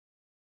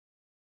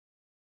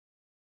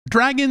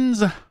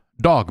Dragon's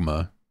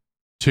Dogma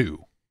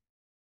 2,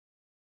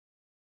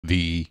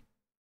 the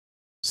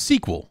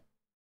sequel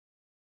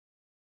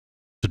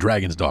to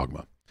Dragon's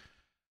Dogma.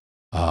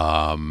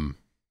 I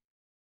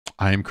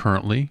am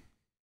currently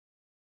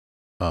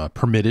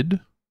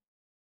permitted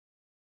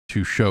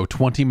to show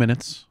 20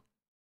 minutes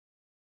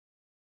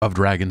of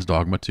Dragon's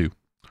Dogma 2.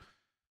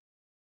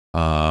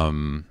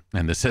 And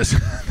this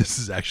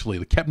is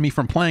actually kept me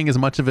from playing as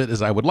much of it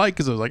as I would like,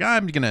 because I was like,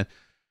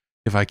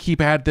 if I keep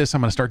at this,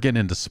 I'm gonna start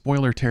getting into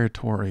spoiler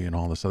territory and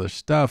all this other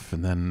stuff,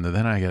 and then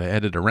I gotta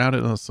edit around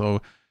it.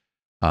 So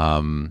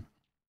I'm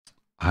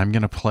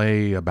gonna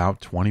play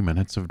about 20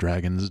 minutes of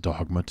Dragon's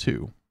Dogma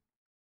 2.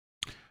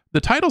 The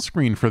title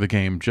screen for the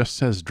game just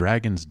says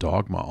Dragon's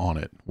Dogma on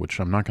it, which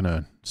I'm not going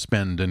to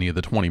spend any of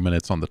the 20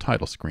 minutes on the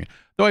title screen.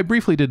 Though I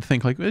briefly did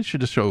think, like, it should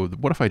just show,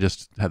 what if I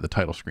just had the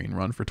title screen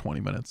run for 20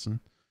 minutes?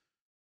 And,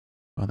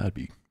 well, that'd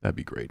be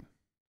great.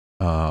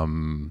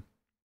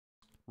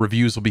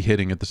 Reviews will be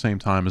hitting at the same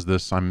time as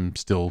this. I'm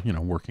still,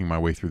 working my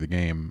way through the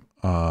game.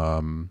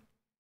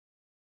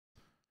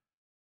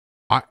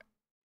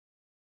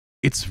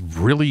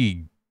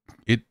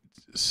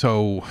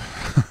 So...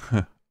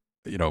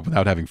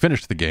 without having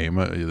finished the game,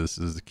 this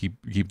is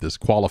keep this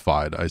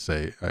qualified, I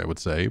would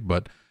say,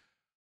 but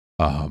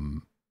I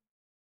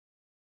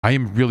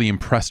am really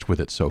impressed with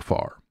it so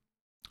far.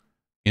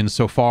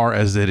 Insofar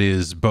as it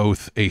is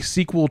both a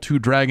sequel to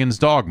Dragon's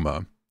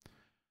Dogma,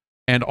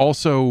 and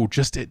also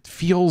just it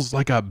feels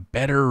like a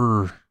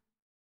better,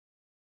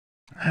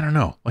 I don't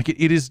know, like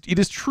it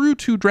is true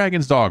to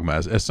Dragon's Dogma.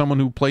 As someone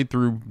who played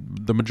through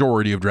the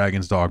majority of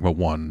Dragon's Dogma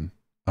 1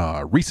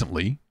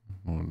 recently,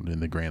 in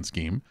the grand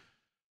scheme,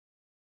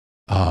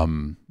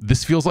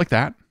 this feels like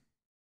that.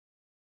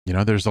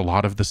 There's a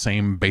lot of the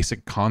same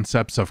basic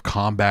concepts of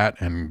combat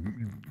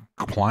and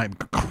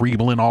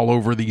creebling all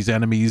over these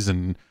enemies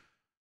and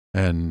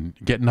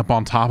getting up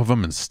on top of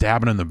them and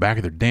stabbing in the back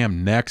of their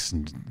damn necks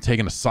and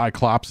taking a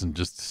Cyclops and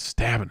just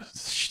stabbing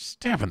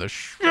the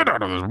shit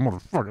out of this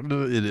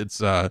motherfucker. It's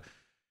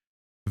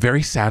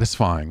very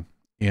satisfying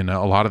in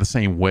a lot of the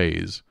same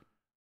ways.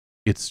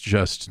 It's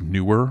just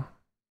newer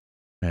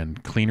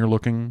and cleaner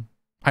looking.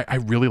 I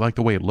really like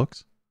the way it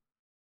looks.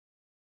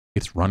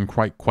 It's run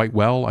quite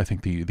well. I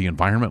think the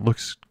environment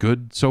looks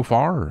good so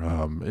far.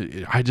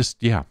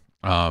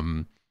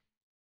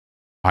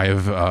 I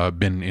have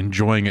been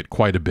enjoying it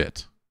quite a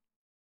bit.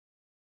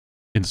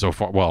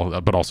 Insofar,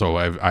 but also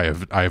I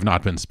have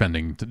not been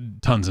spending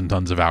tons and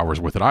tons of hours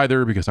with it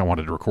either, because I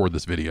wanted to record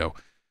this video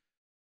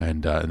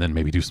and then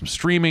maybe do some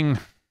streaming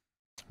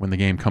when the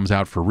game comes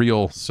out for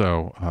real.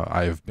 So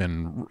I've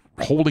been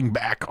holding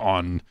back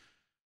on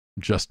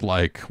just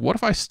like, what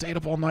if I stayed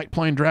up all night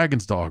playing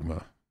Dragon's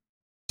Dogma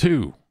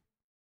 2?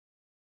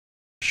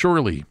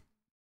 Surely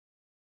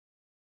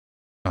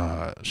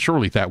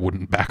that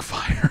wouldn't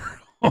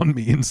backfire on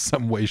me in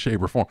some way,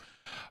 shape, or form.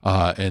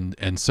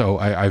 And so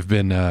I've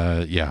been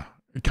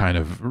kind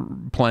of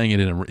playing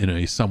it in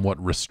a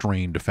somewhat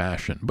restrained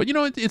fashion. But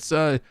it's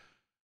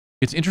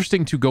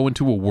interesting to go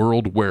into a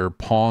world where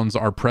pawns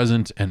are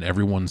present and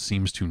everyone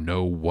seems to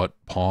know what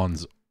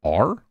pawns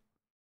are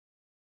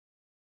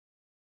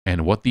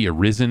and what the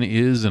Arisen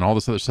is and all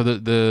this other. So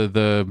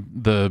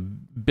the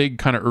big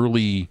kind of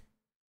early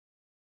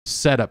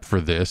setup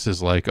for this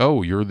is like,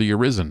 oh, you're the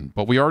Arisen,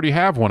 but we already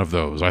have one of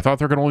those. I thought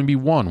there could only be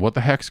one. What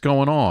the heck's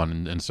going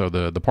on? And so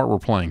the part we're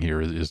playing here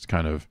is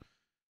kind of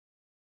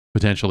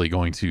potentially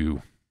going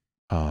to,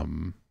 I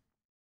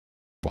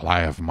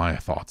have my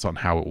thoughts on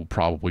how it will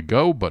probably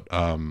go, but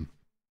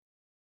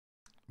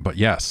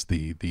yes,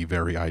 the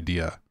very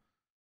idea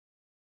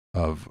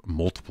of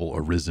multiple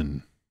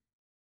Arisen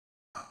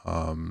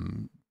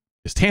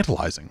is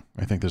tantalizing.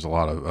 I think there's a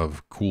lot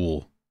of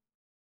cool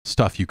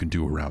stuff you can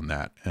do around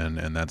that, and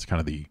that's kind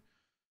of the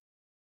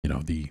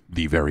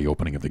very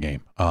opening of the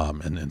game,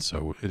 and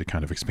so it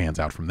kind of expands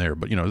out from there.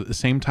 But the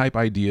same type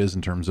ideas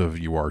in terms of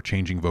you are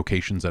changing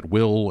vocations at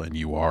will, and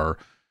you are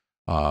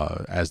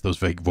as those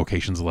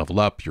vocations level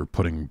up, you're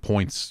putting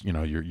points,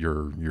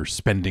 you're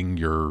spending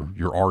your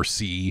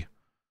RC,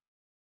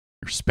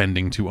 you're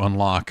spending to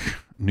unlock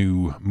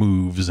new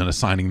moves and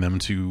assigning them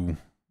to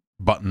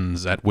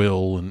buttons at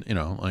will, and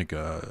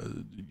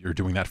you're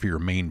doing that for your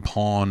main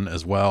pawn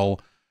as well.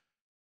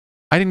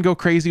 I didn't go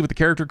crazy with the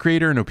character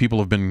creator. I know people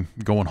have been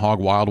going hog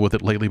wild with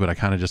it lately, but I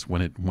kind of just,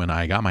 when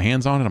I got my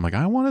hands on it, I'm like,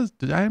 I'm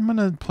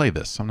gonna play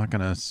this. I'm not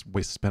gonna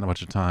spend a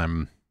bunch of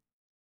time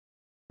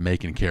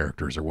making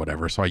characters or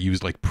whatever. So I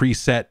used like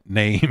preset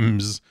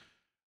names.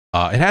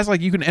 It has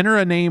like, you can enter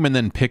a name and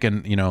then pick pick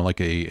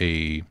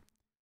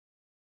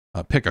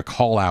a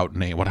call out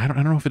name. I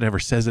don't know if it ever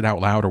says it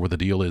out loud or what the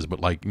deal is, but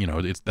like,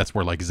 that's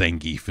where like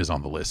Zangief is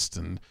on the list,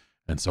 and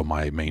so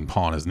my main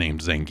pawn is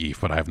named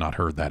Zangief, but I have not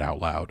heard that out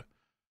loud.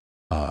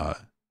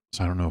 So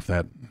I don't know if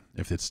they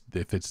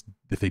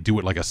do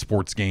it like a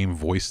sports game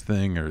voice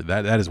thing, or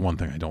that is one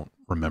thing. I don't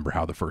remember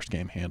how the first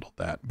game handled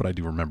that, but I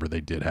do remember they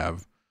did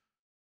have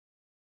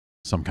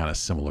some kind of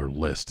similar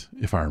list,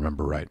 if I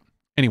remember right.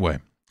 Anyway,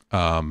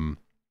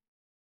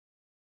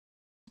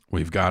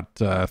 We've got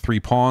 3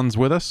 pawns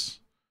with us.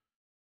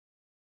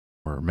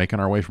 We're making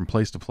our way from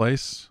place to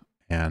place.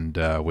 And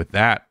with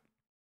that,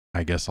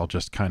 I guess I'll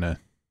just kind of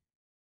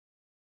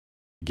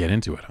get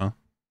into it, huh?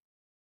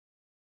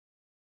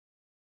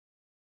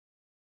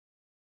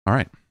 All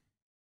right.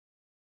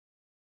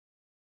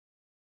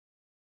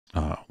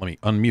 Let me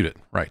unmute it.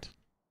 Right.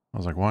 I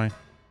was like, why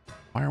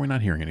are we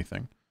not hearing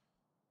anything?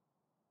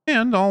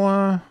 And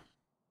I'll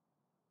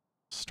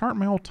start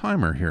my old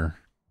timer here,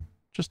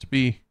 just to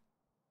be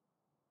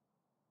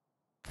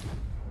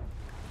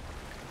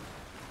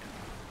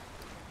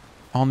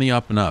on the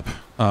up and up.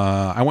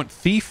 I went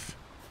thief,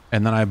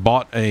 and then I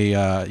bought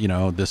a you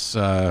know, this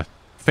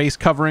face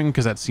covering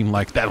because that seemed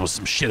like that was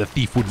some shit a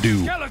thief would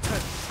do.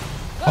 Skeleton.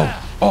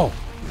 Oh,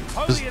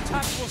 Holy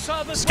attack will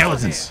serve as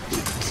skeletons.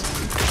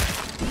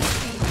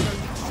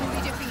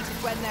 Truly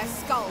defeated when their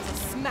skulls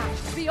are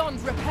smashed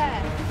beyond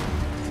repair.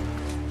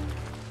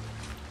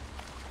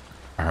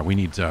 All right, we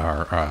need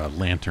our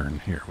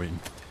lantern here.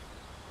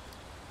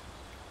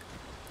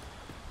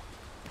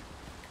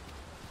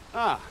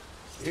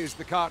 Here's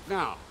the cart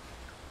now.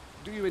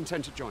 Do you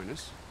intend to join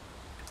us?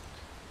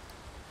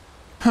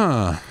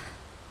 Huh.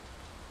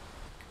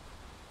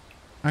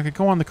 I could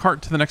go on the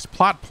cart to the next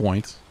plot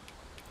point.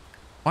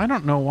 I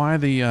don't know why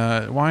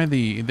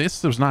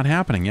this was not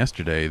happening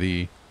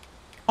yesterday.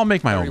 I'll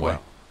make my own way.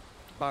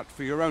 But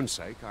for your own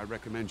sake, I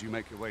recommend you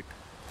make your way.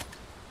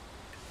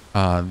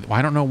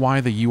 I don't know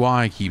why the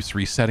UI keeps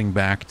resetting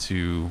back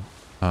to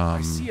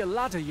I see a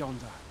ladder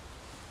yonder.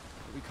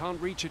 We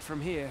can't reach it from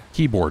here.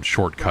 Keyboard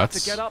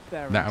shortcuts. To get up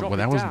there and drop it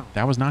down.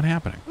 That was not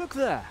happening. Look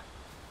there.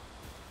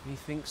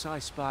 Methinks I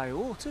spy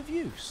aught of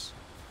use.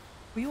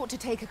 We ought to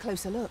take a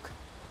closer look.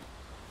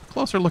 A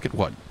closer look at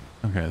what?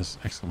 Okay, this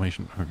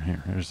exclamation. Okay,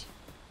 here's.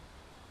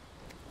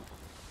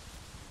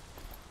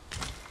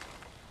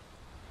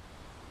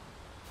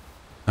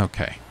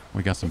 Okay,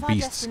 we got some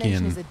beast skin. If our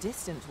destination is a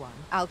distant one,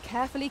 I'll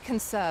carefully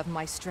conserve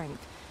my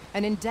strength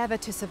and endeavor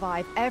to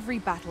survive every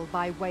battle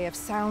by way of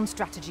sound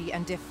strategy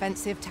and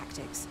defensive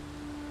tactics.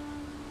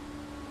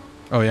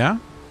 Oh yeah?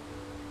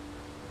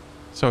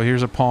 So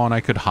here's a pawn I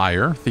could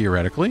hire,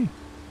 theoretically.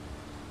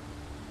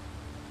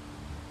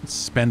 Let's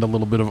spend a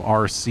little bit of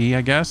RC,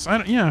 I guess.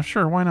 Yeah,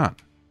 sure, why not?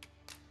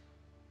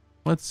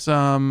 Let's,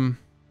 Baddie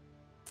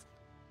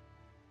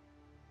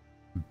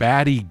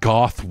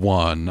Goth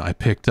 1 I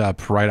picked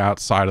up right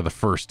outside of the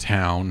first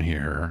town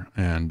here,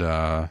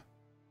 and,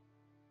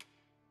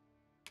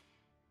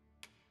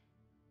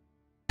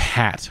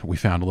 Pat we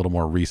found a little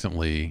more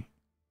recently.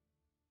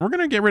 We're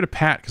gonna get rid of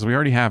Pat because we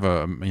already have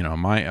a, you know,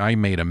 I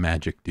made a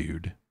magic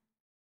dude.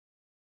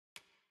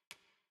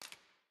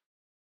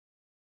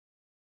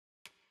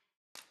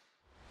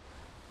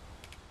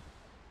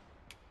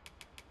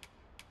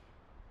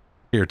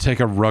 Here, take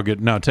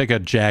a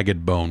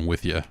jagged bone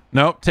with you.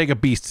 No, take a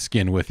beast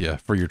skin with you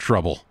for your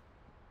trouble.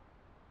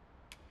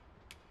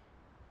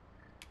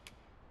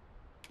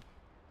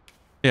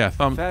 Yeah,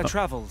 Fair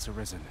travels,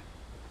 Arisen.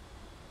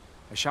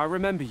 I shall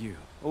remember you,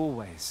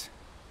 always.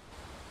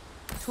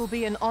 'Twill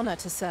be an honor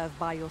to serve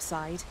by your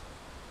side.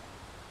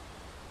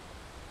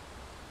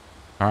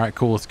 All right,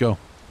 cool, let's go.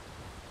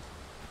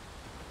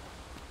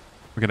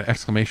 We got an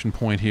exclamation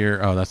point here.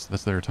 Oh, that's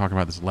they're talking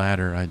about this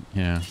ladder.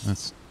 Yeah,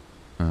 that's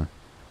all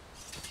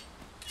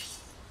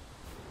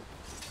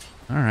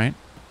right.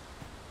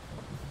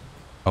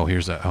 Oh,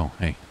 here's a, oh,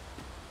 hey.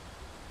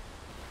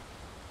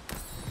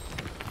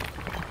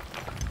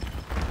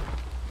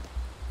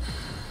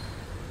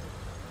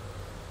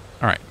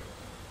 All right.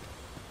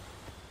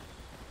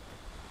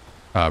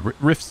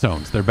 Rift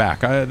stones, they're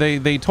back.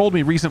 They told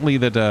me recently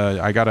that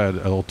I got a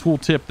little tool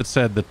tip that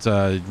said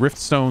that rift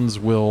stones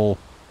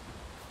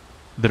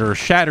that are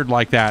shattered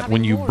like that,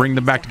 when you bring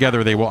them back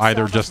together, they will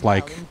either just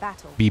like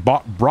be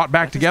brought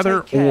back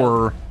together,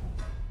 or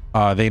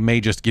they may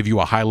just give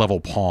you a high-level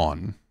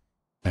pawn.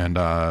 And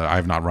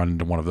I've not run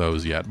into one of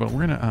those yet, but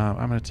we're gonna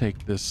I'm gonna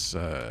take this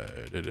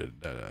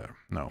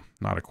no,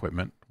 not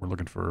equipment. We're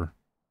looking for,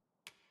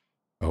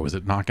 oh, is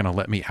it not gonna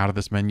let me out of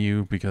this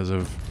menu because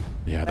of,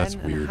 yeah, that's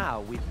weird.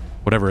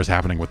 Whatever is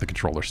happening with the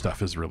controller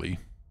stuff is really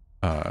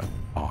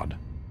odd.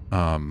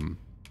 I'm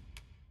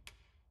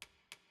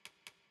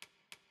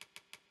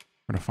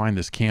gonna find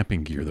this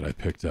camping gear that I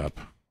picked up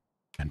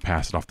and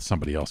pass it off to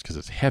somebody else because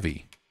it's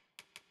heavy.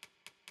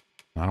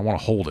 I don't want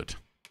to hold it.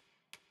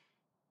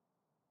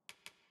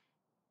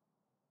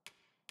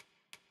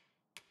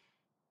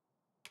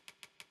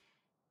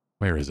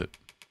 Where is it?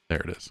 There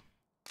it is.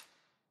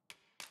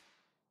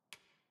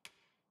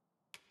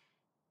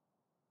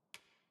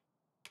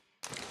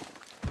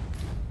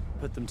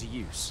 Put them to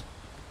use.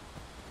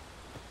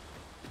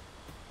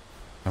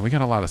 Now, we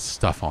got a lot of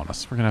stuff on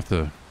us. We're gonna have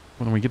to,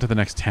 when we get to the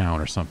next town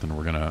or something,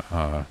 we're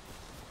gonna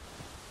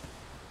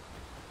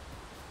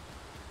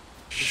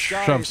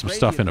shove some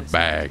stuff in a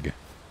bag.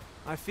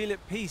 I feel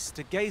at peace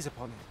to gaze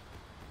upon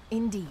it.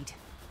 Indeed,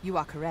 you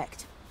are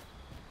correct.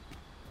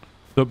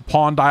 The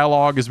pawn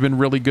dialogue has been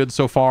really good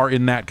so far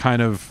in that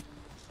kind of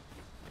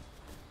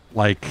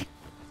like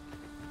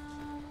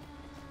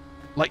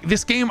like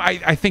this game,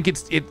 I think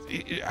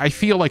I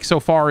feel like so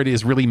far it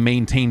is really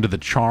maintained the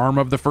charm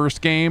of the first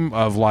game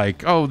of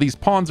like, oh, these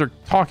pawns are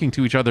talking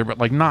to each other, but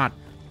like not.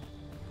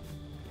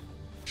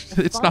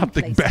 It's not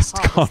the best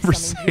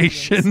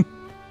conversation.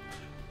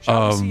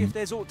 Shall we see if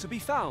there's aught to be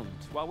found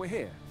while we're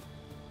here?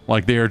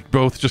 Like they're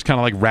both just kind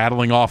of like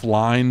rattling off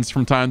lines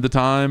from time to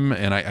time,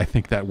 and I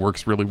think that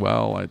works really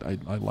well. I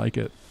like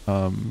it.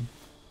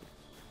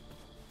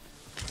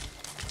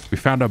 We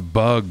found a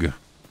bug.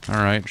 All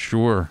right,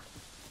 sure.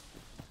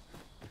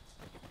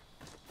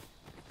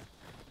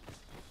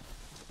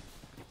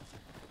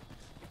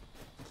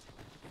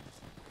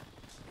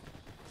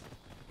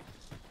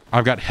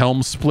 I've got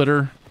Helm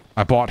Splitter.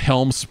 I bought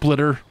Helm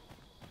Splitter.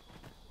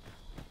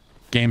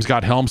 Game's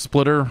got Helm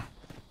Splitter.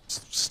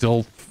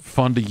 Still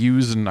fun to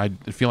use, and I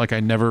feel like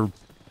I never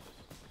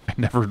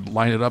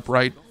line it up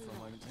right.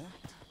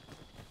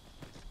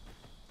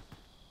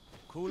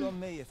 Call on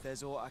me if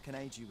there's aught I can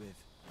aid you with.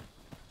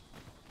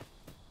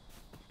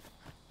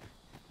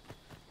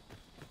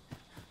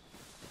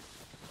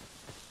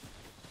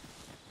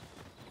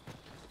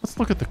 Let's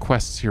look at the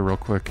quests here real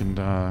quick and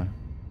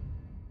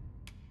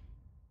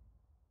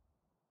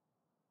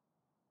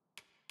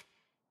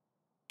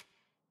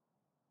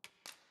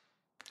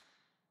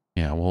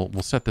yeah, we'll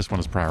set this one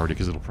as priority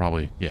because it'll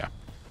probably, yeah,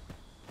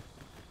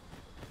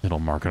 it'll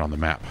mark it on the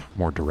map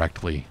more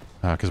directly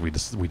because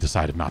we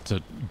decided not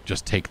to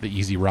just take the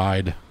easy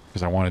ride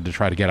because I wanted to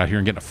try to get out here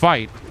and get in a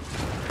fight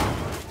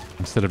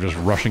instead of just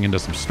rushing into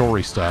some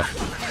story stuff.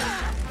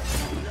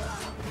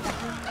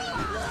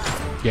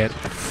 Get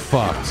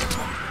fucked.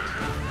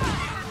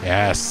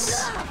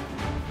 Yes.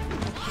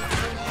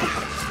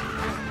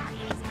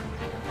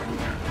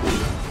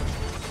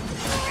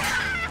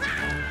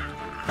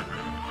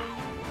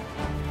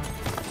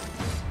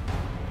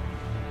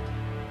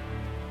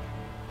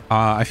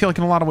 I feel like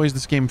in a lot of ways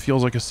this game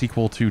feels like a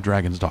sequel to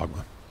Dragon's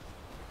Dogma.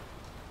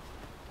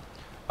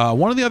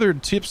 One of the other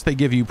tips they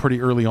give you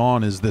pretty early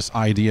on is this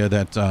idea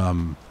that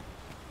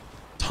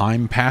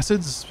time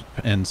passes,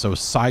 and so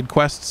side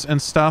quests and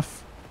stuff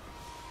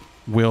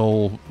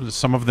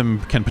some of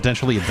them can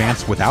potentially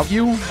advance without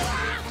you.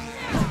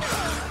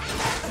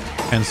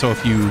 And so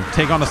if you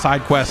take on a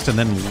side quest and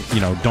then,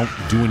 you know, don't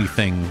do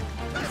anything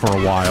for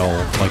a while,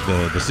 like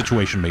the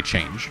situation may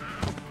change,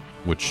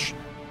 which,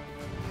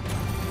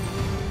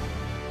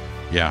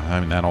 yeah, I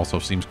mean, that also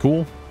seems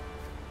cool.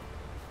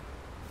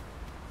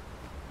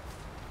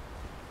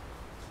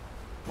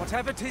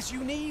 Whatever 'tis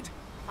you need,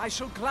 I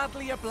shall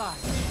gladly oblige.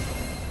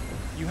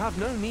 You have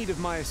no need of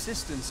my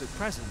assistance at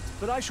present,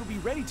 but I shall be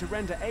ready to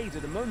render aid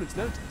at a moment's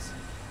notice.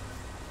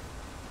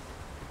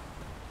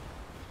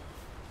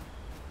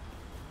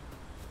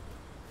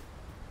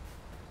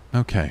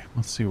 Okay,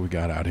 let's see what we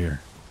got out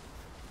here.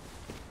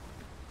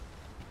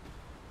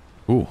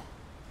 Ooh.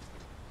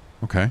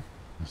 Okay.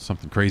 There's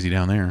something crazy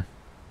down there.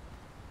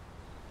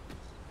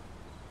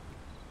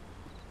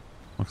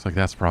 Looks like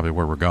that's probably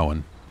where we're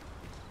going.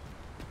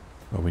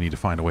 But we need to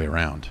find a way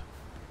around.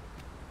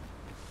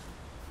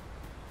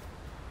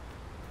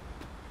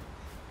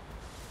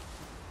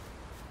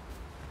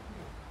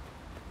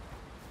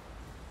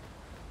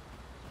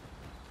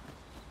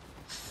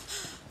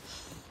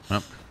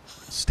 Oh,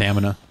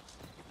 stamina.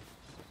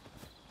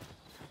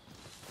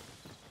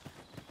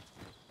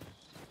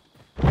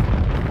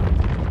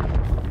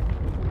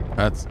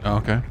 That's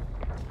okay.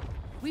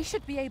 We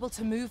should be able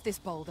to move this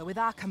boulder with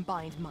our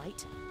combined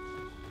might.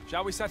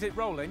 Shall we set it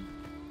rolling?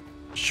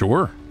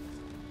 Sure.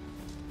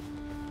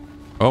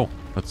 Oh,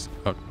 that's...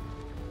 I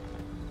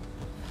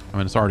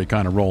mean, it's already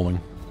kind of rolling.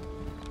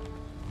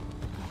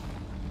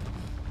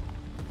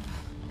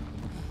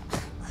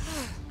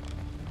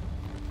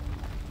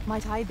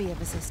 Might I be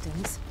of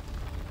assistance?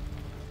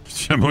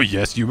 Well,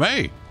 yes, you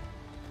may.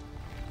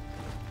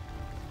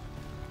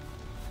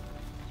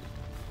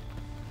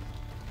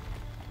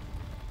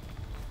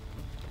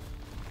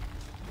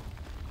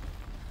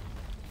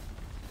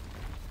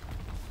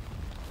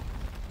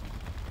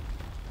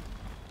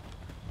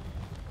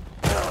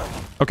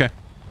 Okay.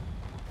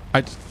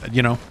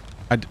 You know,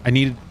 I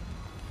needed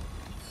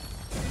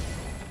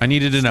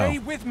to know. Stay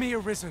with me,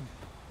 Arisen.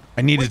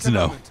 I needed to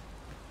know. Moment.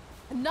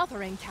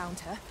 Another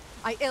encounter?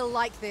 I ill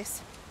like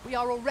this. We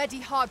are already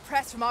hard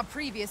pressed from our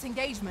previous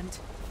engagement.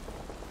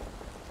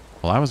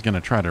 Well, I was going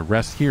to try to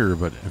rest here,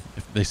 but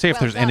if they say if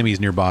there's enemies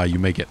nearby, you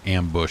may get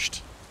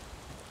ambushed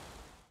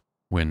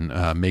when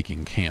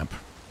making camp.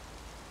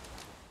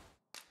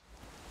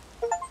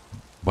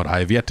 But I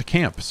have yet to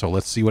camp, so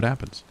let's see what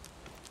happens.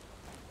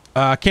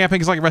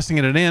 Camping is like resting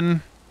in an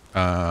inn,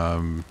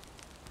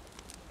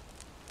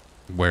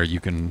 where you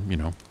can, you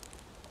know,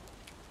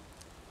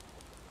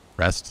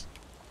 rest.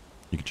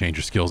 You can change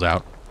your skills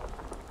out.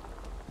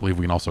 I believe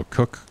we can also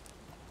cook.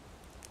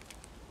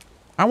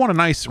 I want a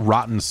nice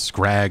rotten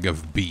scrag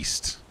of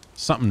beast.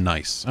 Something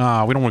nice. We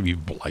don't want to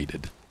be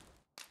blighted.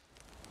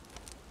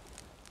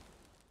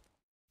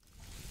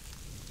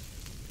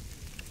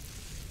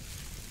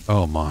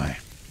 Oh my.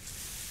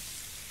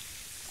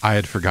 I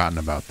had forgotten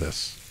about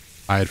this.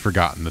 I had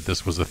forgotten that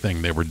this was a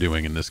thing they were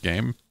doing in this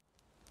game.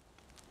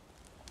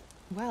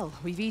 Well,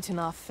 we've eaten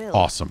our fill.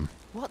 Awesome.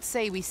 What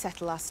say we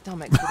settle our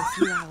stomachs with a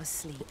few hours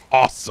sleep?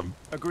 Awesome.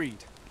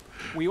 Agreed.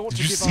 We ought Did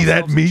to you give see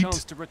that ourselves a meat?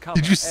 chance to recover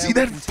Did you ere see we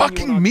that continue on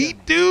fucking our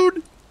meat,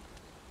 journey. dude?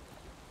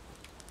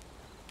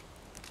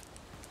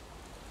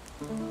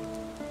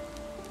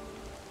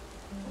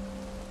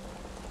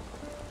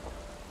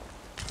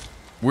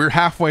 We're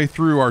halfway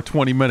through our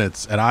 20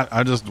 minutes, and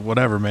I just,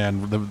 whatever,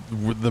 man.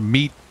 The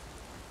meat,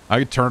 I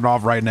could turn it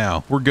off right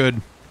now. We're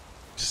good.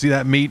 See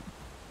that meat?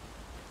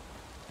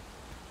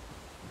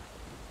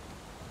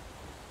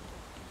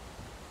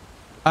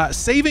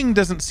 Saving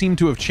doesn't seem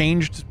to have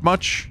changed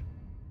much.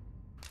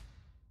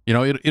 You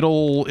know,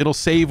 it'll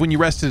save when you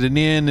rested it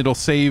in. It'll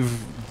save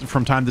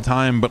from time to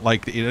time, but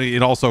like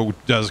it also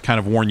does kind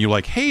of warn you,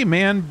 like, hey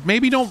man,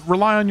 maybe don't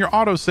rely on your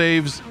auto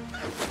saves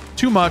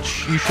too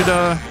much. You should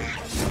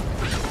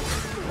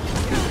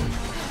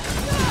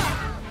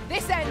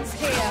This ends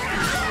here.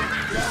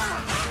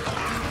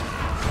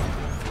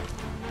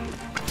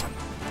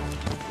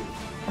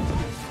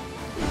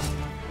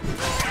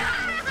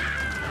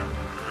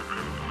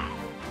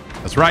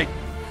 That's right.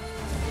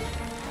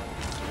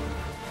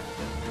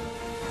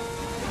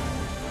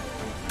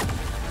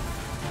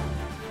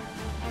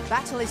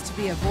 Battle is to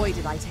be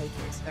avoided, I take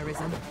it,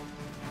 Arisen.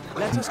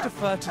 Let us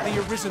defer to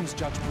the Arisen's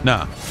judgment.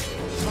 Nah.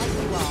 Right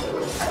you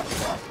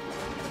are.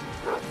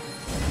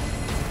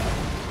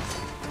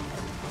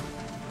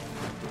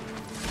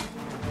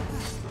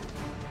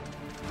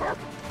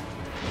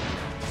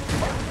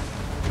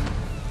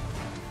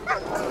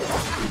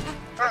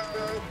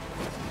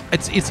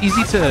 It's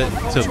easy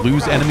to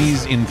lose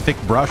enemies in thick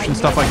brush and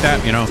stuff like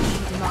that, you know,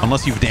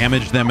 unless you've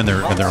damaged them and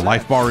their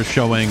life bar is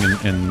showing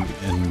and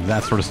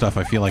that sort of stuff.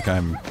 I feel like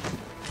I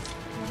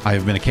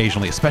have been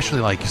occasionally, especially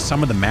like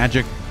some of the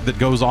magic that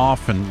goes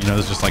off, and you know,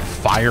 there's just like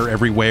fire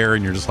everywhere,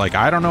 and you're just like,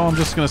 I don't know, I'm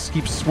just gonna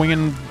keep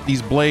swinging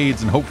these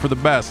blades and hope for the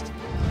best.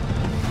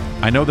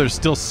 I know there's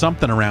still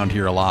something around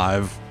here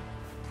alive.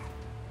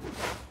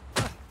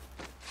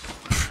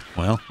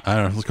 Well, I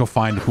don't know. Let's go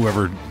find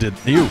whoever did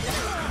you.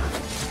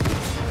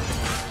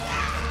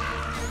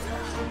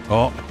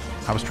 Oh,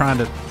 I was trying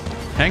to...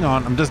 Hang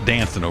on, I'm just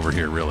dancing over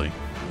here, really.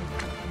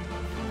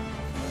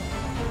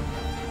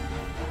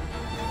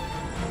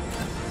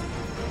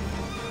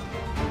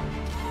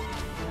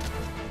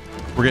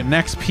 We're getting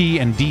XP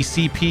and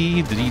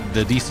DCP.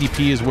 The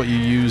DCP is what you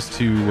use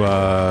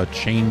to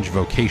change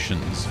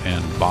vocations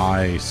and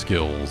buy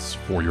skills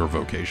for your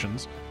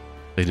vocations.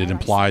 They did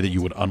imply that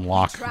you would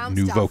unlock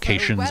new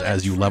vocations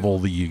as you level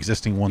the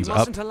existing ones We up.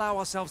 mustn't allow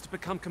ourselves to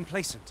become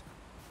complacent.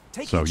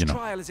 Take So, each you know.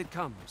 trial as it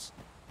comes.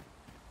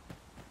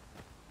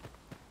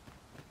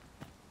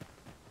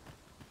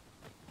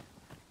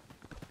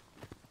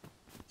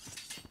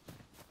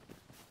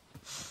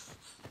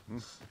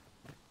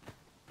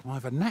 I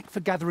have a knack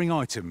for gathering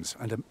items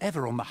and am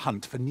ever on the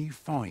hunt for new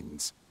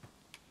finds.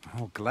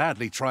 I'll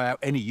gladly try out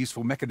any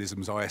useful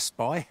mechanisms I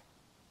espy.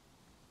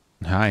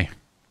 Hi.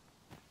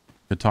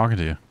 Good talking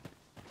to you.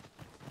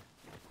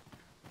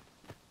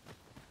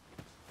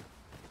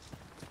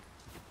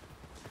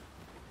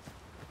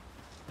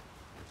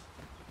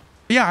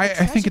 Yeah,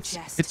 I think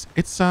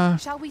it's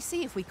Shall we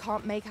see if we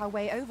can't make our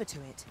way over to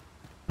it?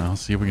 I'll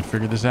see if we can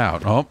figure this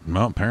out. Oh,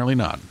 no, apparently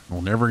not.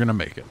 We're never gonna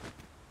make it.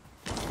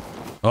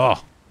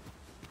 Oh.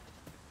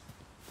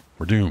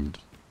 We're doomed.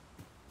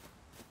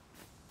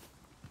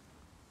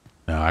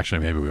 No,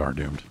 actually, maybe we are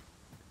doomed.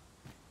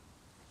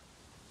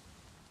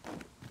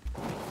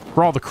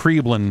 For all the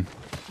creebling,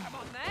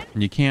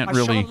 you can't I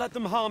really... shan't let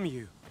them harm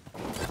you.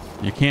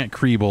 You can't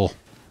creeble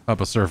up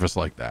a surface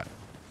like that.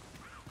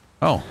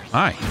 Oh,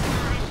 hi.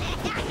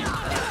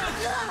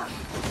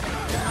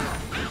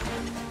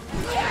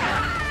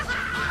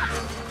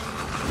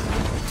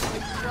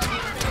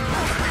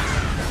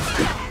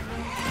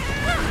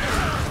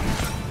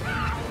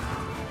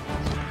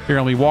 Here,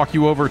 let me walk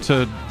you over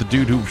to the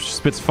dude who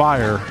spits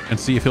fire and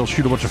see if he'll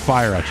shoot a bunch of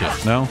fire at you.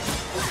 No?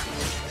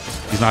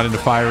 He's not into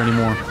fire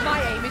anymore.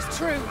 My aim is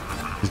true.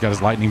 He's got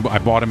his lightning... I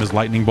bought him his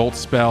lightning bolt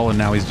spell, and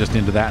now he's just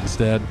into that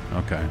instead.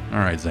 Okay. All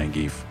right,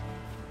 Zangief.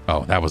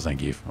 Oh, that was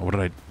Zangief. What did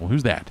I... Well,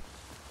 who's that?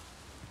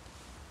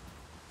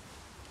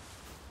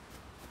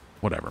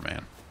 Whatever,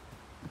 man.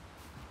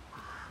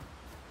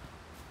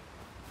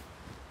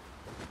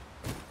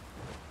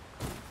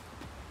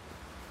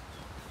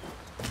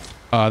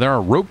 There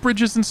are rope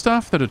bridges and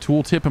stuff that a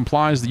tooltip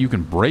implies that you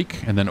can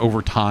break, and then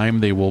over time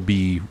they will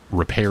be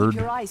repaired.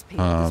 Keep your eyes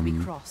peeled as we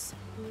cross.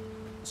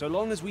 So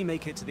long as we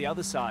make it to the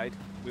other side,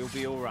 we'll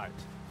be all right.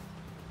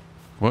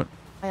 What?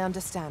 I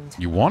understand.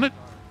 You want it?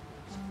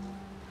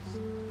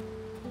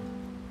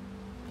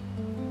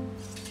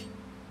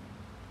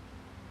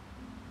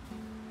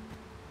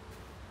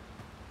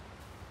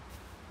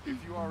 If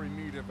you are in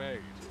need of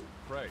aid,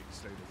 pray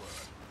say the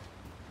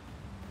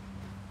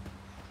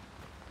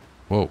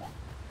word. Whoa.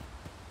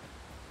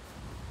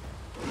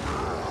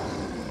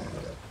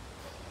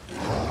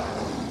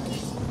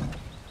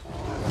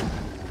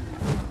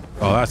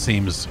 Oh, that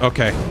seems...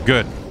 Okay,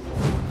 good.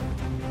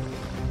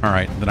 All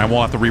right, then I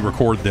won't have to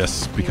re-record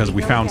this because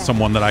we found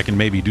someone that I can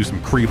maybe do some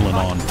creebling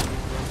on.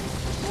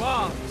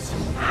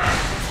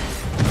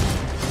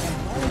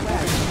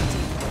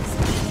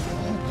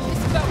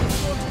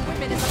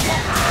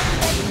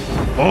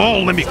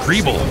 Oh, let me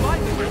creeble.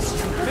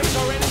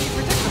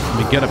 Let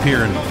me get up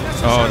here and...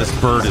 Oh, this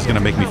bird is going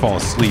to make me fall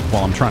asleep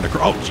while I'm trying to...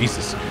 Oh,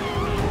 Jesus.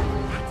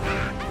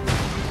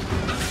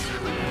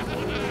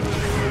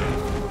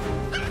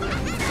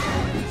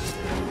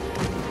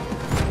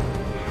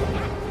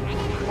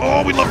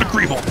 Oh, we love to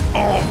creeble.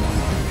 Oh.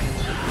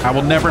 I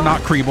will never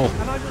not creeble.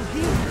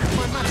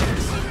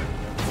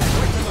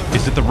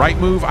 Is it the right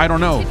move? I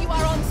don't know.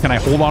 Can I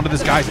hold on to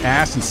this guy's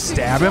ass and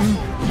stab him?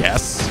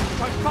 Yes.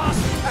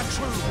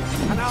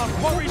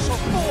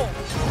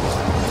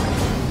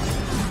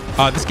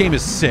 This game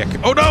is sick.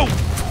 Oh no!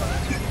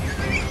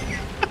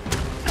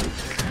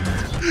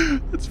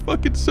 It's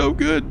fucking so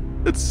good.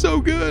 It's so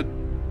good.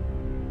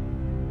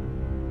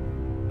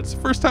 That's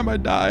the first time I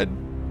died.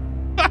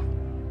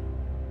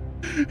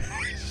 He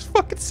just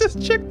fucking says,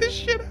 check this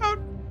shit out.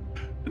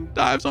 And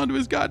dives onto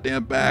his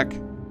goddamn back.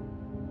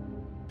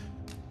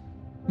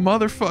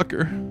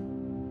 Motherfucker.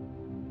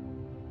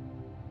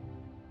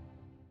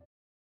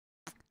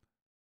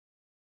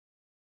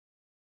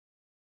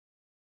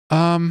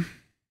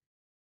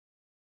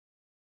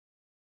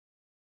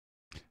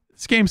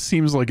 This game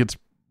seems like it's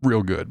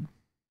real good.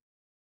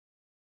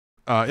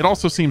 It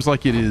also seems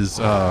like it is,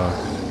 oh,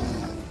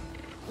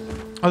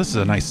 this is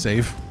a nice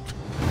save.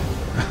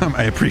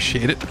 I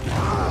appreciate it.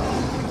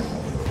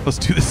 Let's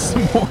do this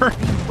some more.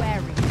 Be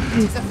wary.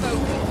 It's a foe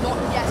we've not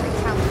yet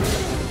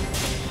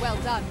encountered. Well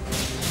done.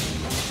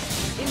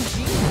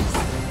 Ingenious.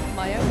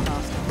 My own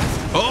master.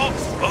 Oh!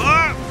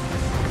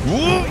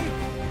 Whoop!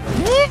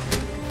 Whoop!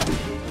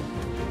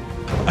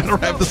 I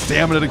don't have the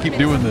stamina to keep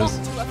doing this.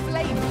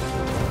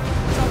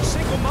 Such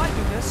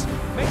single-mindedness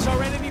makes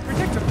our enemy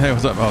predictable. Hey,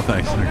 what's up? Oh,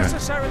 thanks. Not Okay.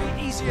 necessarily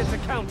easier to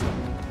counter.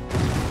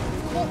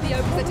 Caught the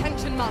Ogre's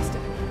attention, Master.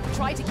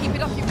 Try to keep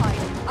it occupied.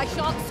 I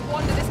shan't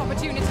squander this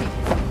opportunity.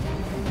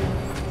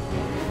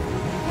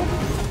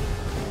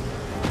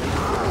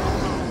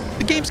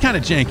 The game's kind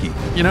of janky,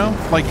 you know,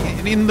 like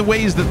in the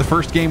ways that the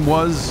first game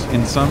was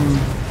in some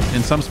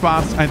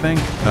spots, I think.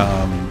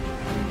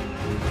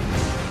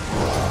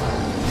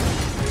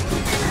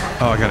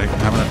 Oh, what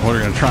are we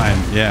gonna try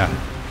and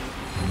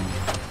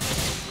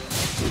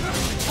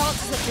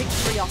Chances of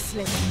victory are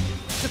slim.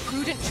 The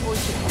prudent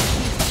choice would be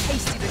a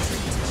hasty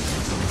retreat.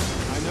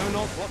 I know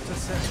not what to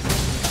say.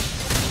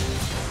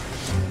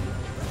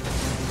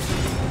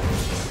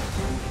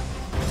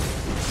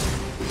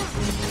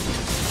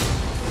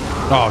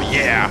 Oh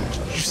yeah!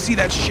 Did you see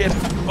that shit?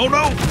 Oh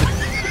no!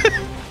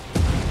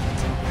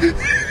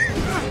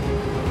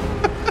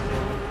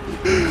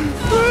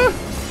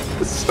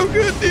 It's so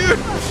good, dude.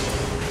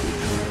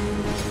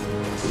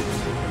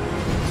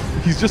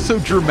 He's just so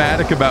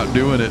dramatic about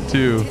doing it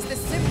too.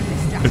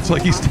 It's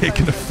like he's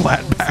taking a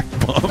flat back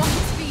bump.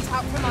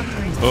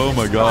 Oh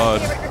my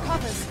god.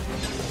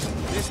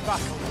 This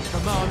battle will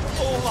command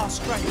all our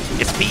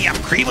strength. It's me, I'm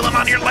creebling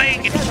on your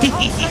leg.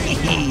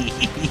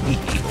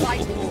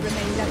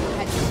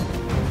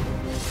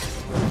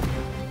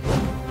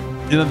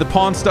 You know, the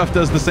pawn stuff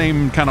does the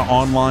same kind of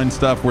online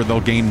stuff where they'll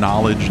gain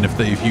knowledge, and if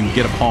you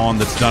get a pawn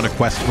that's done a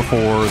quest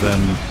before,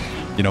 then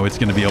you know it's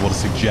going to be able to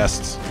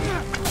suggest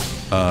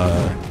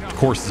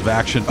courses of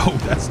action. Oh,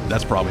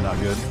 that's probably not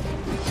good.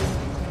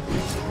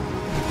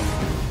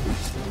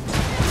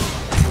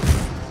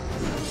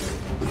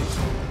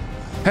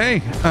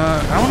 Hey,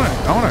 I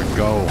wanna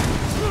go.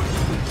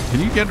 Can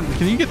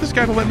you get this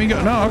guy to let me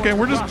go? No, okay,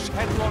 we're just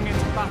headlong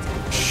into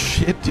battle.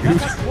 Shit, dude.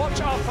 Let us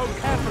watch our foe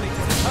carefully to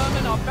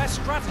determine our best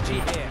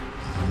strategy here.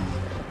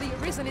 The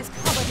Arisen is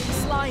covered in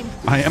slime.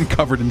 I am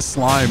covered in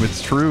slime,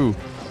 it's true.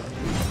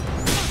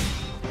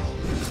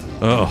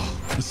 Ugh,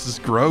 this is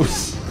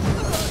gross.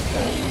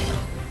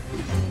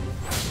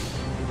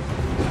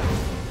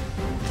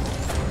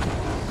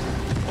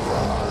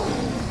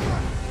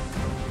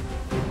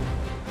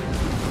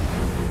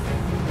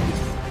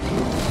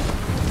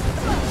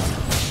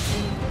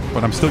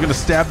 But I'm still gonna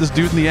stab this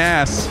dude in the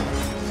ass.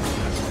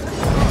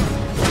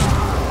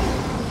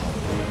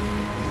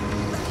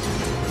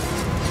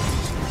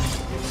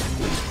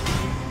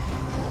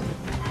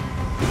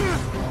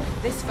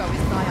 This foe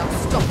is nigh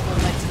unstoppable,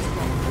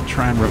 Mentis.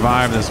 Try and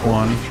revive this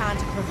one. Can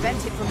to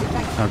prevent it from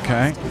effecting.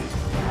 Okay.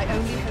 I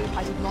only hope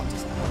I did not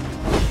disappoint.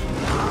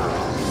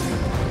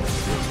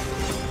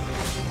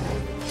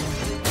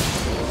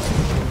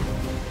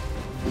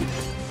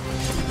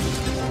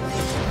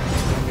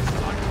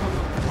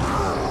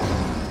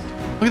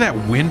 Look at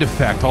that wind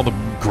effect, all the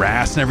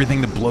grass and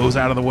everything that blows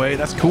out of the way.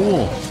 That's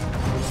cool.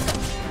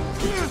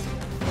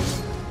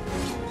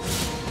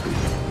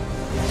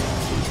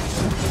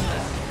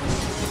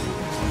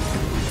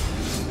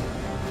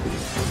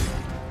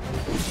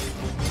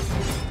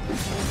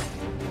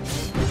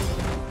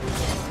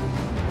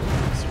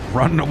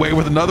 Running away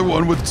with another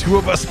one with two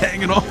of us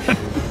hanging on.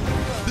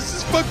 This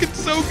is fucking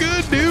so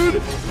good, dude.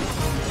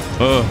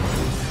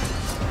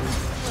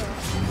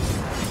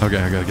 Okay,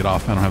 I gotta get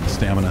off. I don't have the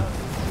stamina.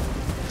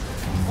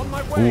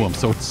 Ooh, I'm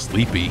so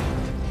sleepy.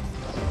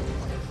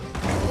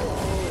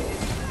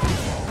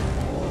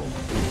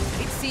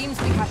 It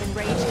seems we have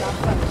enraged our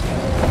foe.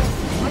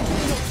 Why do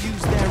they not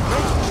use their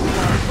rage to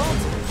our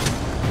advantage?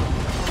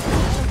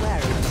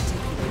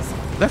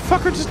 That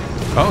fucker just...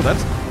 Oh,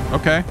 that's...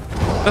 Okay.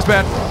 That's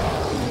bad.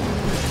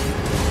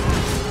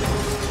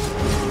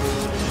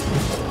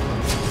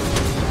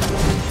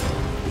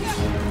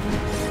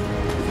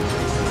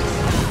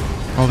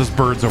 Oh, there's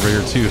birds over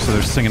here too, so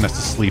they're singing us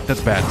to sleep.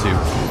 That's bad too.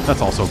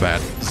 That's also bad.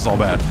 This is all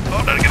bad.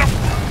 Oh, better get him.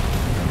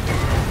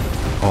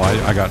 Oh,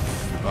 I got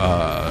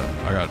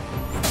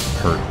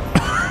hurt.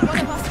 One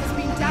of us has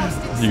been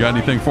doused in You got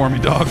anything for me,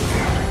 dog?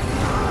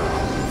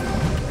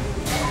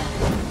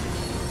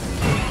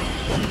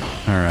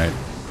 All right.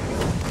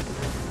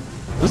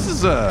 This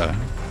is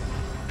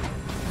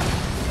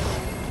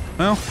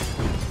well,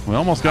 we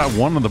almost got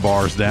one of the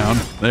bars down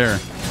there.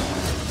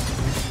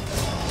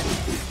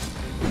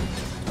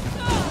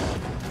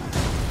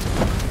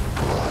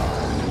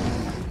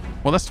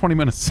 Well, that's 20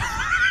 minutes.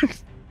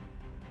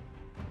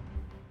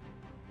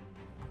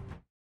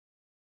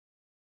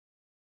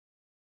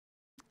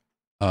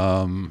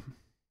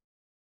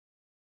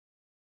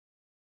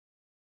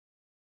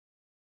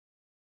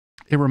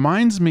 It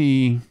reminds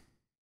me,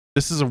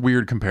 this is a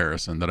weird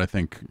comparison that I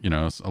think, you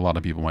know, a lot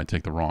of people might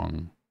take the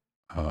wrong,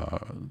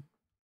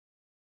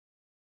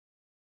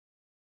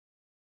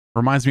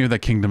 reminds me of that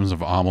Kingdoms of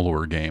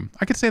Amalur game.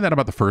 I could say that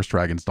about the first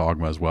Dragon's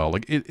Dogma as well.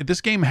 Like,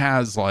 this game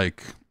has,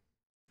 like,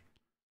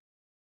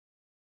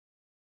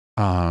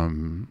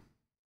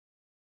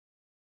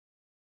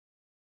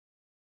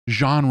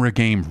 genre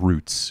game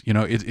roots. You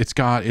know, it's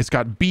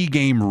got B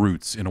game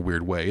roots in a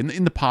weird way,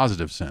 in the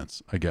positive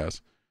sense, I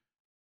guess.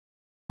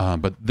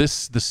 But the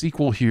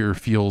sequel here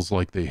feels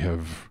like they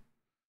have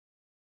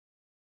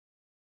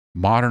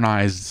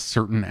modernized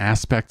certain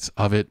aspects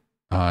of it.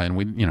 And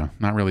we, you know,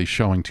 not really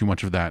showing too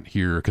much of that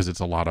here because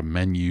it's a lot of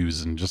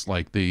menus and just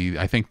like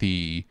I think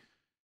the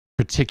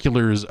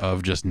particulars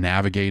of just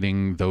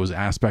navigating those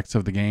aspects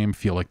of the game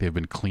feel like they've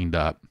been cleaned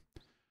up.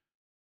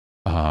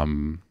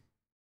 But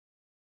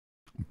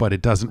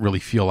it doesn't really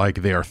feel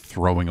like they are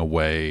throwing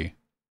away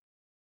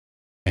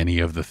any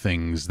of the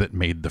things that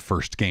made the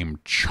first game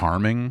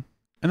charming.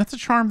 And that's a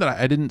charm that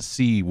I didn't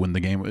see when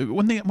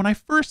when I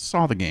first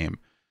saw the game.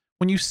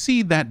 When you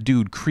see that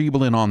dude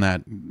creebling on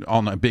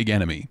that big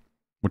enemy,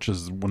 which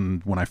is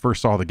when I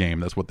first saw the game,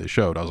 that's what they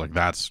showed. I was like,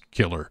 that's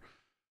killer.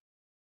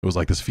 It was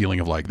like this feeling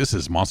of like, this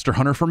is Monster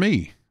Hunter for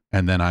me.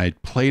 And then I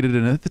played it,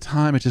 and at the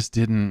time, it just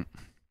didn't.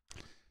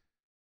 I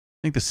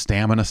think the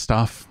stamina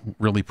stuff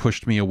really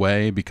pushed me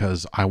away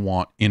because I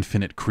want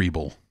infinite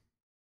creeble.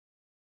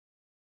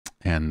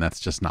 And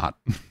that's just not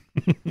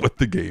what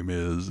the game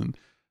is. And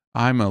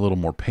I'm a little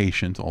more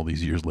patient all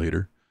these years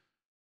later.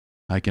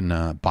 I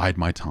can bide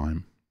my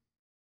time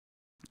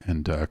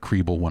and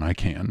creeble when I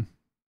can.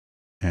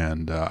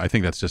 And I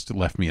think that's just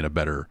left me in a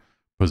better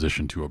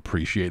position to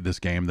appreciate this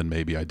game than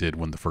maybe I did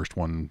when the first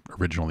one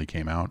originally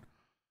came out.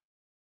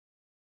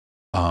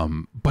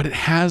 But it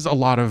has a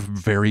lot of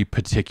very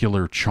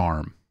particular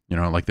charm. You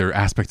know, like there are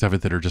aspects of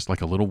it that are just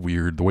like a little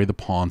weird. The way the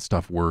pawn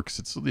stuff works,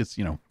 it's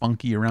you know,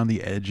 funky around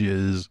the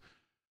edges.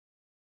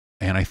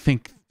 And I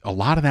think a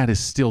lot of that is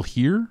still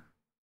here.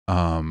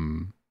 But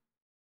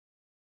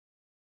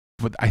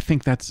I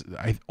think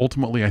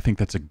ultimately I think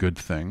that's a good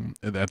thing.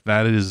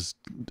 That is,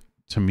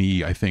 to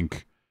me, I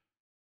think,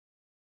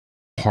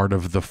 part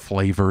of the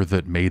flavor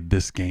that made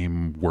this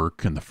game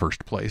work in the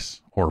first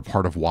place, or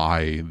part of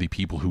why the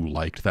people who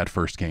liked that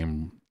first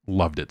game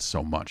loved it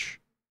so much.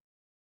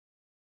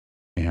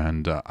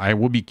 And I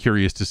will be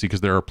curious to see,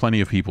 because there are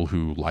plenty of people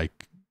who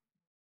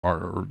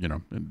you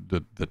know,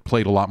 that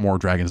played a lot more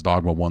Dragon's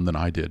Dogma 1 than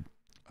I did,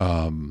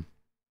 who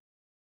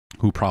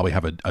probably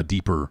have a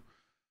deeper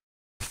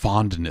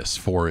fondness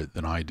for it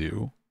than I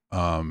do.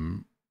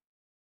 And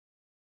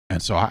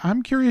so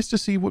I'm curious to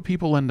see what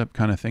people end up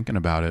kind of thinking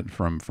about it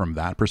from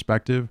that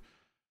perspective.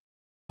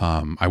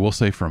 I will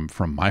say from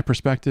my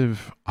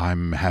perspective,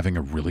 I'm having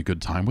a really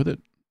good time with it.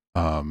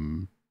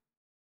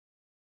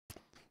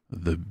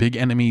 The big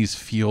enemies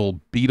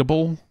feel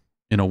beatable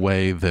in a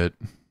way that,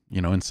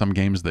 you know, in some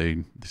games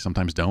they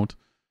sometimes don't.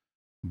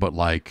 But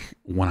like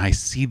when I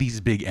see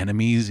these big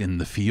enemies in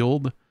the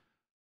field,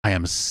 I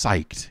am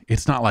psyched.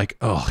 It's not like,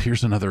 oh,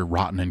 here's another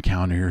rotten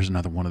encounter. Here's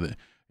another one of the...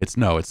 It's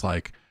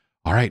like,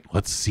 all right,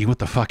 let's see what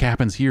the fuck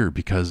happens here,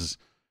 because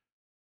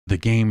the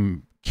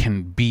game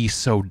can be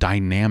so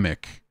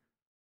dynamic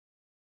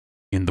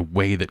in the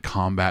way that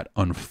combat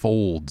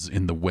unfolds,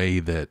 in the way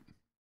that,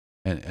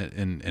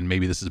 and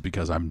maybe this is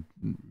because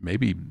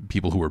maybe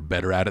people who are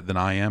better at it than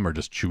I am are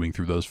just chewing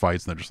through those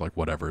fights and they're just like,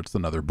 whatever, it's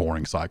another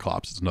boring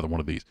Cyclops, it's another one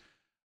of these.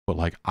 But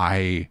like,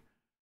 I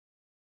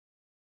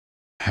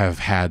have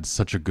had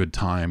such a good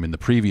time in the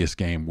previous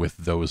game with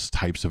those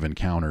types of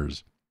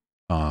encounters.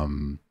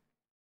 And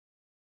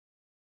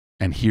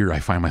here I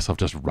find myself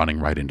just running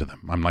right into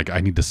them. I'm like, I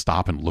need to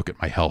stop and look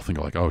at my health and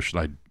go like, oh, should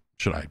I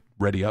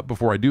ready up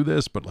before I do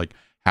this? But like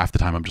half the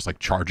time I'm just like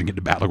charging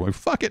into battle going,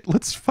 fuck it,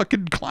 let's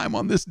fucking climb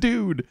on this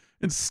dude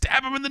and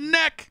stab him in the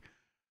neck.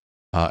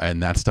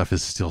 And that stuff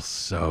is still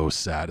so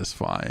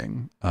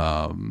satisfying.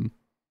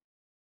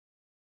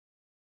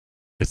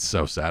 It's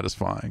so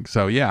satisfying.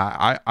 So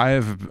yeah, I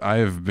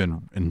have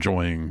been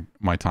enjoying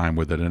my time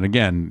with it. And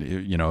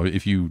again, you know,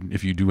 if you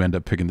do end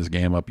up picking this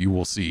game up, you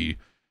will see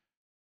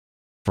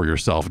for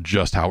yourself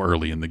just how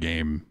early in the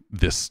game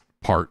this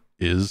part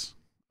is.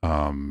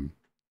 And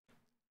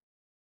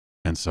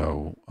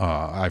so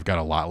I've got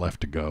a lot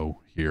left to go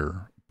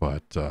here,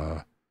 but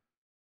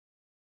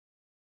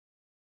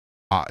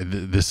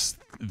this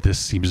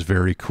seems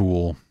very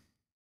cool.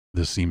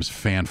 This seems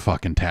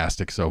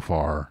fan-fucking-tastic so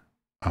far.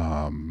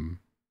 And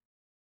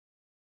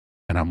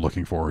I'm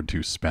looking forward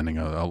to spending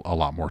a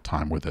lot more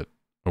time with it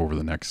over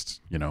the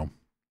next, you know,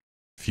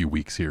 few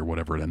weeks here,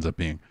 whatever it ends up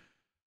being.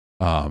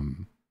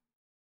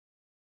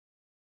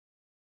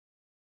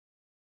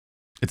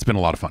 It's been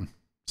a lot of fun.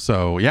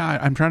 So yeah,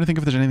 I'm trying to think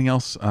if there's anything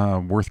else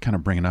worth kind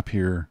of bringing up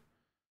here.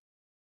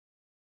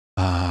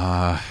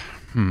 I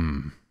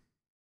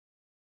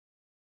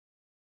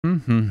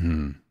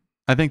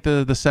think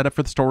the setup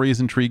for the story is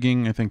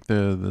intriguing. I think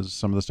the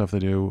some of the stuff they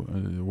do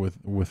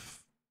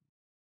with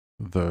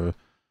the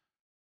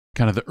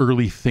kind of the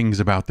early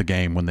things about the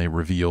game when they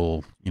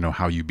reveal, you know,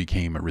 how you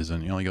became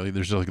Arisen. You know, like,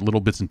 there's like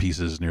little bits and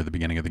pieces near the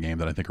beginning of the game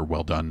that I think are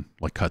well done,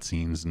 like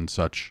cutscenes and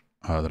such,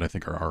 that I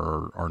think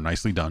are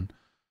nicely done.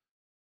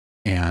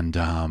 And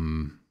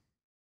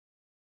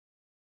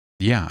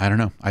yeah, I don't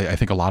know. I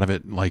think a lot of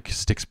it like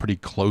sticks pretty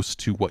close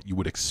to what you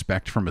would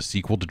expect from a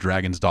sequel to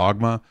Dragon's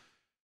Dogma,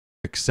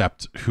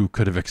 except who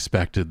could have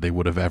expected they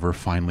would have ever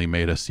finally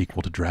made a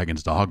sequel to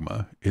Dragon's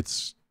Dogma?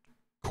 It's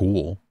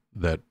cool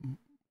that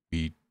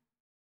we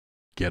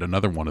get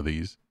another one of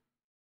these.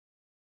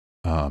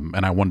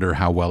 And I wonder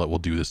how well it will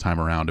do this time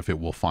around, if it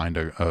will find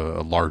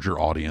a larger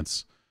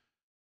audience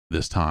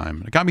this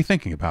time. It got me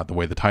thinking about the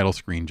way the title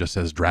screen just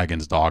says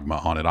Dragon's Dogma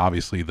on it.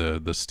 Obviously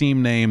the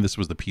Steam name, this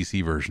was the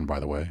PC version, by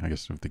the way. I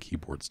guess if the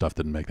keyboard stuff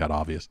didn't make that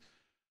obvious.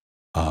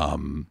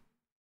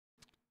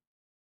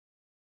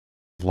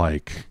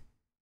 Like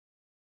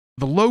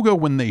the logo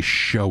when they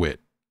show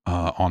it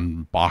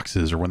on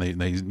boxes, or when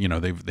they you know,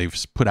 they've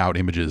put out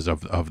images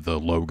of the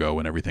logo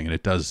and everything, and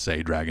it does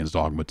say Dragon's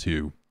Dogma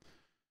 2.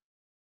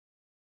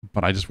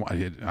 But I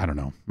don't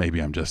know, maybe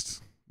I'm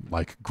just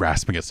like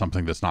grasping at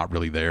something that's not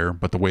really there,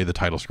 but the way the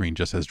title screen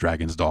just says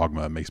Dragon's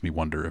Dogma makes me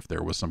wonder if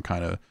there was some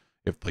kind of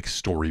like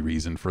story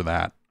reason for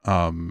that,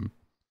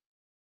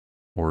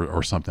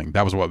 or something.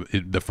 That was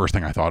the first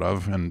thing I thought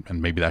of,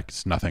 and maybe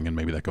that's nothing, and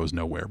maybe that goes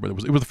nowhere, but it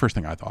was the first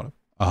thing I thought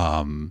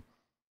of.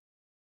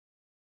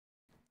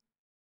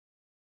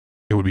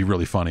 It would be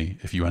really funny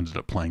if you ended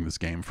up playing this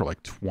game for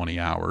like 20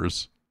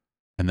 hours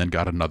and then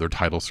got another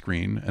title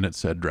screen and it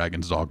said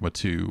Dragon's Dogma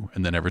 2,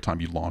 and then every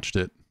time you launched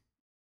it,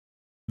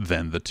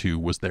 then the 2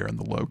 was there in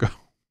the logo.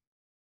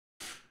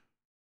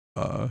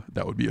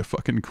 That would be a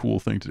fucking cool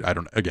thing to. I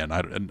don't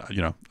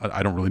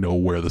really know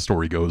where the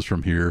story goes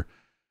from here.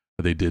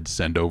 They did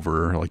send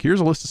over like, here's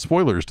a list of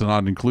spoilers to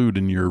not include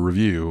in your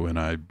review, and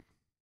I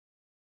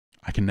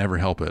can never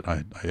help it.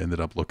 I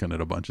ended up looking at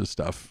a bunch of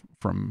stuff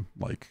from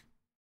like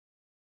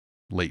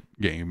late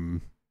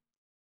game.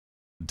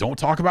 Don't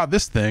talk about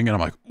this thing, and I'm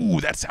like,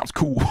 ooh, that sounds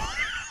cool.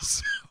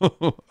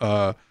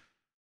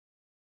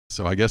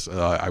 So I guess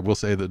I will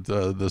say that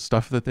the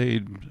stuff that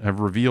they have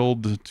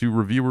revealed to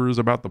reviewers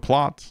about the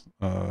plot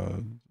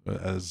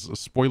as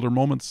spoiler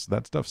moments,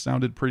 that stuff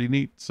sounded pretty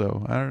neat.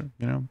 So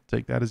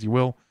take that as you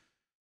will.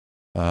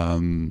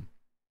 And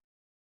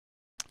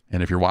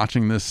if you're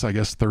watching this, I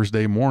guess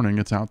Thursday morning,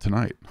 it's out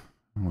tonight.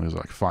 It was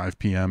like 5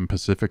 p.m.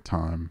 Pacific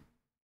time.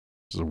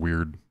 This is a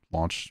weird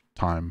launch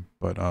time,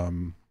 but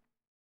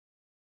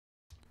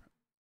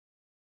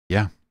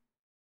yeah.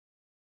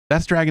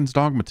 That's Dragon's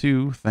Dogma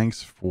 2.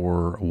 Thanks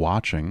for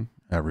watching,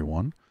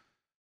 everyone.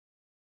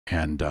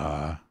 And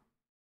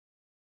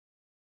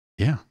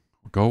yeah,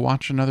 go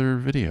watch another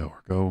video,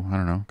 or go, I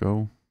don't know,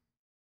 go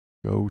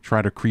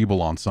try to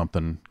Creeble on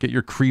something. Get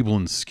your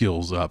Creebling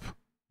skills up.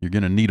 You're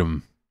going to need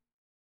them.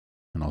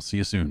 And I'll see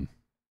you soon.